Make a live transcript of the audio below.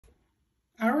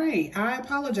All right, I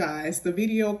apologize. The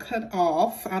video cut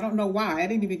off. I don't know why. I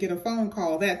didn't even get a phone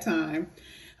call that time.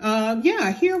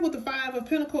 Yeah, here with the Five of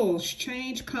Pentacles,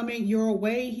 change coming your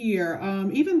way here.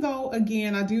 Even though,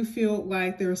 again, I do feel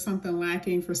like there's something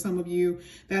lacking for some of you,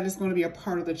 that is going to be a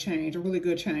part of the change, a really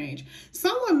good change.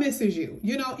 Someone misses you,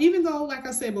 you know, even though, like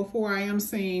I said before, I am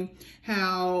seeing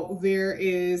how there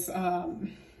is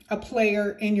a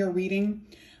player in your reading.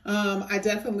 I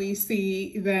definitely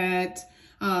see that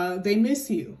they miss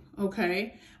you,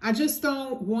 okay? I just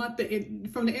don't want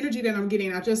from the energy that I'm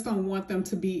getting, I just don't want them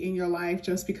to be in your life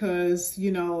just because,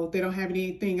 you know, they don't have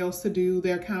anything else to do.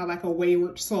 They're kind of like a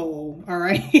wayward soul, all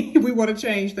right? We want to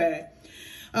change that.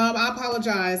 I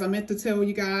apologize. I meant to tell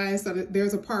you guys that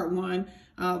there's a part one.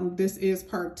 This is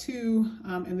part two,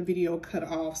 and the video cut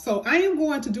off. So I am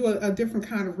going to do a different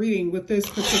kind of reading with this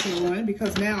particular one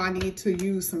because now I need to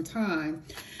use some time.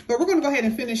 But we're going to go ahead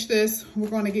and finish this. We're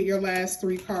going to get your last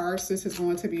three cards. This is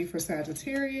going to be for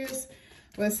Sagittarius.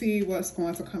 Let's see what's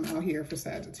going to come out here for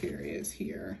Sagittarius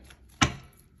here.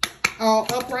 All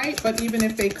upright, but even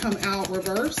if they come out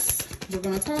reverse, we're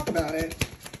going to talk about it.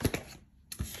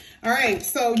 All right,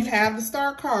 so you have the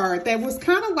Star card. That was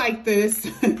kind of like this.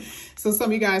 So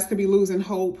some of you guys could be losing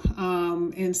hope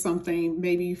in something.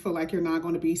 Maybe you feel like you're not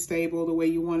going to be stable the way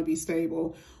you want to be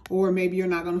stable. Or maybe you're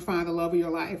not going to find the love of your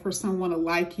life or someone to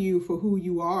like you for who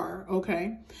you are,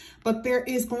 okay? But there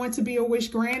is going to be a wish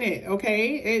granted,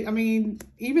 okay? I mean,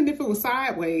 even if it was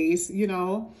sideways, you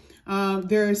know,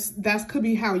 that could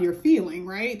be how you're feeling,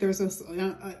 right? There's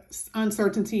a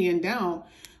uncertainty and doubt.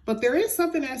 But there is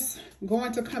something that's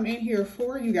going to come in here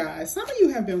for you guys. Some of you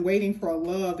have been waiting for a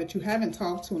love that you haven't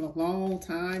talked to in a long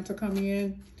time to come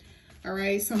in. All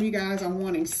right. Some of you guys are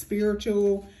wanting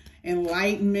spiritual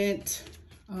enlightenment.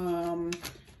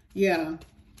 Yeah.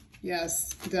 Yes,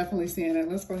 definitely seeing it.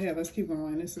 Let's go ahead. Let's keep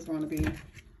going. This is going to be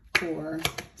for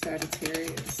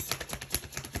Sagittarius.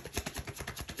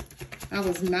 I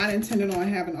was not intending on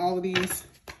having all of these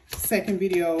second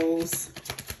videos,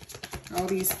 all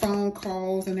these phone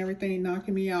calls and everything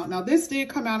knocking me out. Now, this did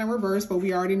come out in reverse, but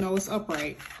we already know it's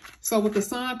upright. So with the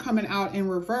sun coming out in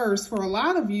reverse, for a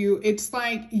lot of you, it's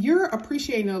like you're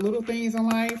appreciating the little things in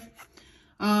life.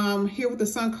 Here with the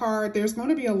sun card, there's going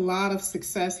to be a lot of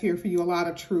success here for you, a lot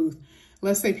of truth.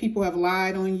 Let's say people have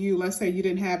lied on you. Let's say you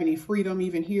didn't have any freedom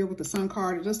even here with the sun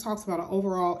card. It just talks about an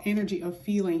overall energy of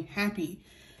feeling happy.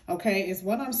 Okay, is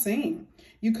what I'm saying.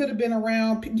 You could have been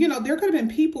around, you know, there could have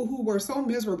been people who were so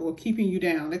miserable keeping you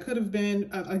down. It could have been,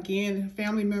 again, a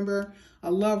family member, a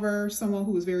lover, someone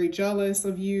who was very jealous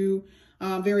of you,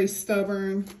 very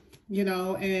stubborn, you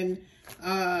know, and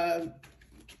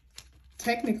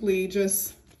technically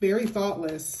just very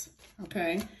thoughtless,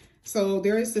 okay? So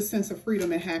there is this sense of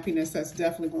freedom and happiness that's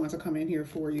definitely going to come in here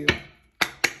for you.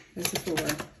 This is for,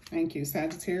 thank you,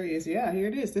 Sagittarius. Yeah, here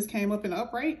it is. This came up in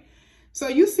upright. So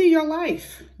you see your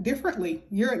life differently.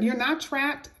 You're not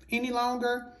trapped any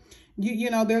longer. You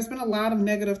know, there's been a lot of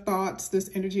negative thoughts, this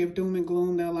energy of doom and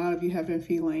gloom that a lot of you have been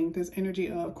feeling, this energy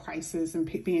of crisis and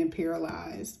being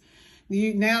paralyzed.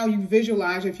 Now you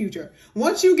visualize your future.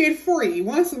 Once you get free,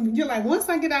 once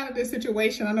I get out of this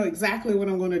situation, I know exactly what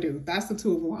I'm going to do. That's the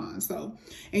Two of Wands. So,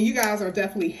 and you guys are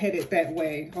definitely headed that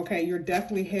way. Okay. You're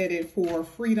definitely headed for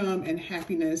freedom and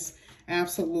happiness.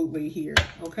 Absolutely here.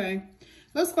 Okay.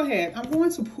 Let's go ahead. I'm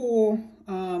going to pull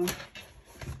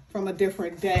from a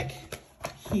different deck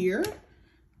here.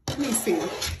 Let me see.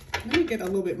 Let me get a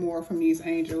little bit more from these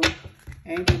angel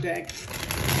deck.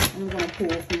 I'm going to pull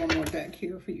from one more deck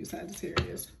here for you,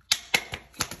 Sagittarius.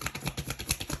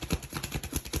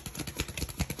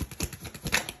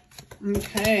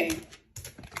 Okay.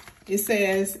 It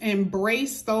says,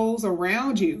 embrace those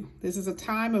around you. This is a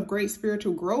time of great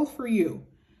spiritual growth for you,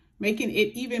 making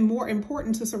it even more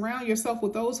important to surround yourself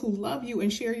with those who love you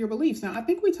and share your beliefs. Now, I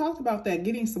think we talked about that,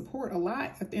 getting support a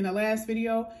lot in the last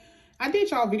video. I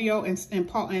did y'all video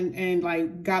and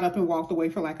like got up and walked away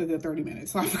for like a good 30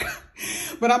 minutes. So I forgot.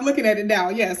 But I'm looking at it now.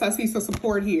 Yes, I see some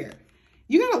support here.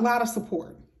 You got a lot of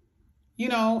support, you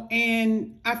know,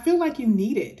 and I feel like you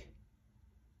need it.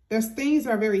 There's things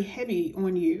that are very heavy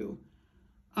on you.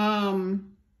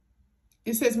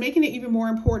 It says, making it even more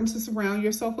important to surround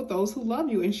yourself with those who love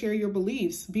you and share your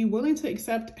beliefs. Be willing to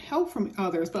accept help from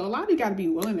others. But a lot of you got to be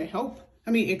willing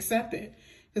to accept it.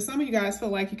 Because some of you guys feel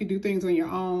like you can do things on your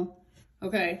own.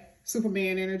 Okay.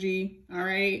 Superman energy. All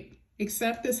right.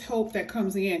 Accept this help that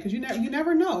comes in. Because you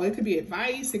never know. It could be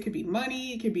advice. It could be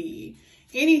money. It could be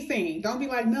anything. Don't be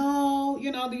like, no,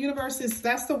 you know, the universe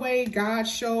that's the way God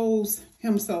shows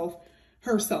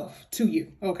herself to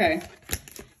you. Okay.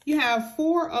 You have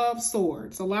Four of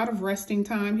Swords, a lot of resting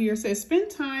time here. It says spend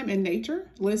time in nature,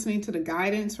 listening to the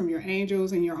guidance from your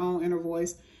angels and your own inner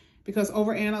voice, because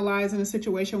overanalyzing a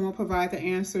situation won't provide the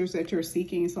answers that you're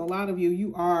seeking. So a lot of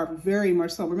you are very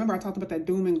much so. Remember, I talked about that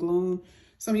doom and gloom.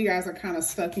 Some of you guys are kind of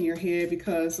stuck in your head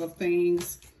because of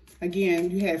things. Again,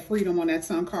 you had freedom on that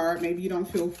Sun card. Maybe you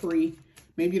don't feel free.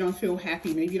 Maybe you don't feel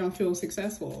happy. Maybe you don't feel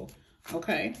successful.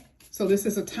 Okay. So this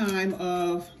is a time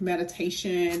of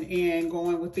meditation and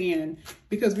going within,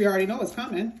 because we already know it's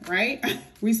coming, right?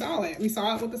 We saw it. We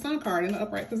saw it with the Sun card in the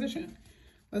upright position.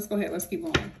 Let's go ahead. Let's keep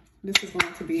going. This is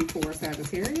going to be for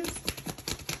Sagittarius.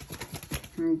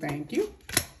 Thank you.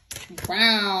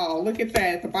 Wow. Look at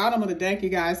that. At the bottom of the deck, you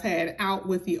guys had out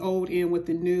with the old, in with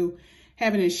the new.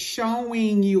 Heaven is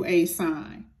showing you a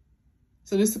sign.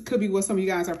 So this could be what some of you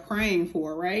guys are praying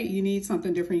for, right? You need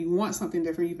something different. You want something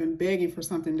different. You've been begging for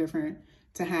something different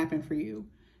to happen for you.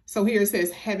 So here it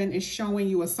says, heaven is showing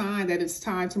you a sign that it's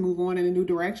time to move on in a new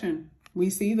direction. We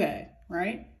see that,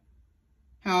 right?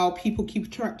 How people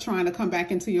keep trying to come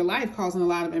back into your life, causing a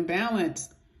lot of imbalance.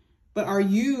 But are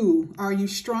you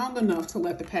strong enough to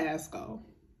let the past go?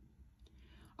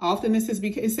 Often this is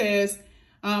because it says,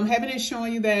 heaven is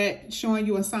showing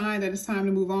you a sign that it's time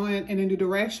to move on in a new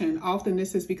direction. Often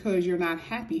this is because you're not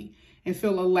happy and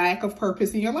feel a lack of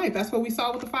purpose in your life. That's what we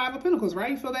saw with the Five of Pentacles,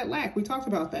 right? You feel that lack. We talked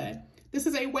about that. This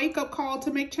is a wake-up call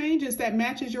to make changes that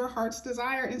matches your heart's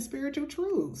desire and spiritual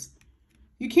truths.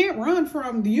 You can't run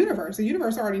from the universe. The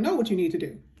universe already know what you need to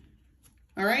do.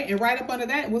 All right. And right up under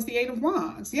that was the Eight of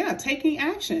Wands. Yeah, taking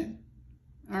action.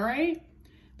 All right.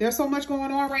 There's so much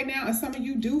going on right now, and some of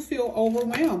you do feel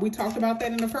overwhelmed. We talked about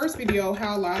that in the first video,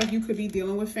 how a lot of you could be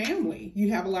dealing with family.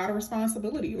 You have a lot of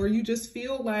responsibility, or you just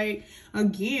feel like,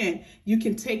 again, you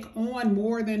can take on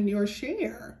more than your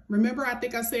share. Remember, I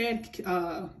think I said,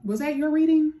 was that your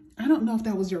reading? I don't know if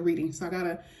that was your reading, so I got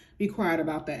to be quiet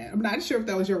about that. I'm not sure if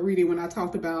that was your reading when I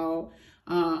talked about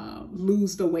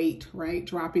lose the weight, right?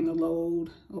 Dropping the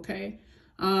load, okay?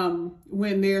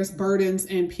 When there's burdens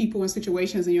and people and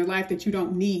situations in your life that you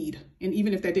don't need. And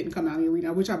even if that didn't come out in your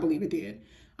reading, which I believe it did,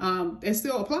 it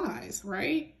still applies,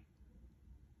 right?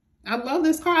 I love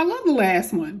this card. I love the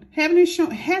last one.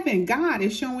 Heaven, God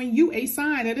is showing you a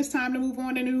sign that it's time to move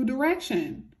on in a new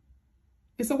direction.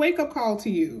 It's a wake-up call to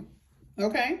you,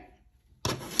 okay?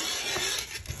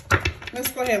 Let's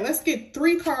go ahead. Let's get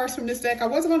 3 cards from this deck. I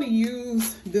wasn't going to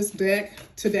use this deck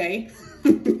today.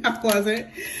 I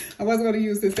wasn't going to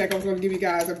use this deck. I was going to give you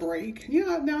guys a break.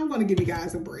 Yeah, now I'm going to give you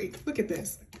guys a break. Look at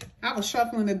this. I was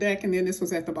shuffling the deck, and then this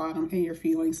was at the bottom in your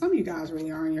feelings. Some of you guys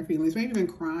really are in your feelings. Maybe you've been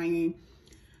crying,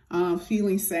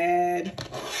 feeling sad.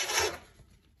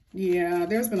 Yeah,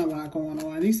 there's been a lot going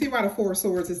on. You see why the Four of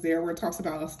Swords is there, where it talks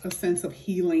about a sense of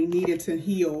healing, needed to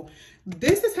heal.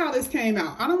 This is how this came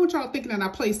out. I don't want y'all thinking that I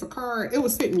placed a card. It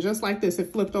was sitting just like this.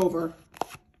 It flipped over.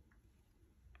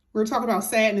 We're talking about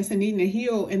sadness and needing to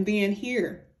heal. And then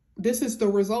here, this is the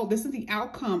result. This is the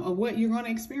outcome of what you're going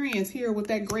to experience here with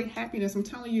that great happiness. I'm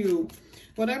telling you,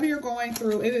 whatever you're going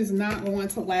through, it is not going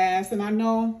to last. And I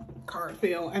know, card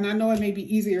fell, and I know it may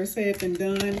be easier said than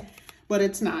done, but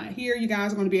it's not. Here, you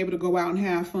guys are going to be able to go out and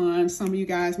have fun. Some of you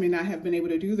guys may not have been able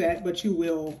to do that, but you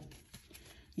will.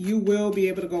 You will be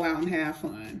able to go out and have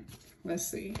fun. Let's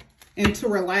see. And to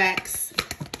relax.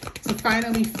 To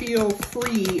finally feel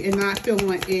free and not feel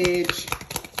on edge.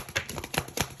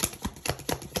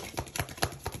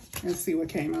 Let's see what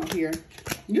came out here.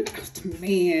 You guys,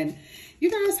 man, you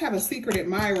guys have a secret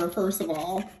admirer, first of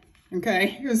all. Okay,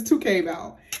 here's 2 came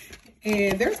out.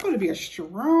 And there's going to be a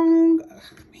strong,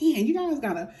 man, you guys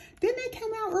got to, didn't that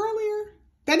come out earlier?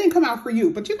 That didn't come out for you,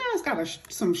 but you guys got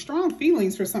some strong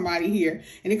feelings for somebody here.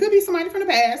 And it could be somebody from the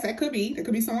past. That could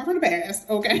be someone from the past,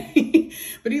 okay?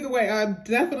 But either way, I'm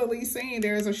definitely saying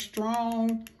there's a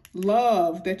strong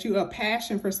love that a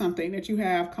passion for something that you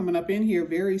have coming up in here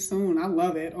very soon. I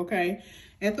love it, okay?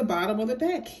 At the bottom of the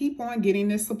deck, keep on getting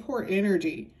this support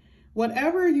energy.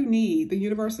 Whatever you need, the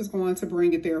universe is going to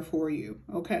bring it there for you,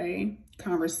 okay?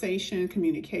 Conversation,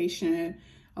 communication,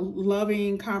 a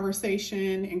loving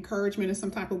conversation, encouragement in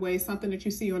some type of way, something that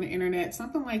you see on the internet,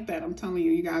 something like that. I'm telling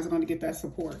you, you guys are going to get that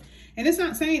support. And it's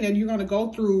not saying that you're going to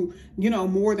go through, you know,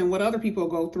 more than what other people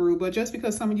go through, but just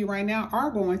because some of you right now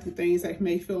are going through things that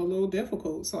may feel a little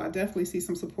difficult. So I definitely see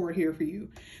some support here for you.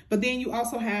 But then you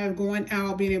also have going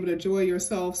out, being able to enjoy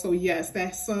yourself. So yes,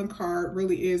 that Sun card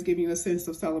really is giving you a sense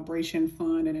of celebration,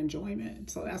 fun, and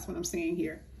enjoyment. So that's what I'm seeing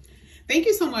here. Thank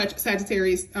you so much,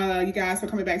 Sagittarius, you guys, for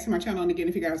coming back to my channel. And again,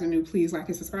 if you guys are new, please like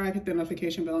and subscribe, hit the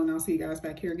notification bell, and I'll see you guys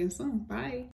back here again soon. Bye.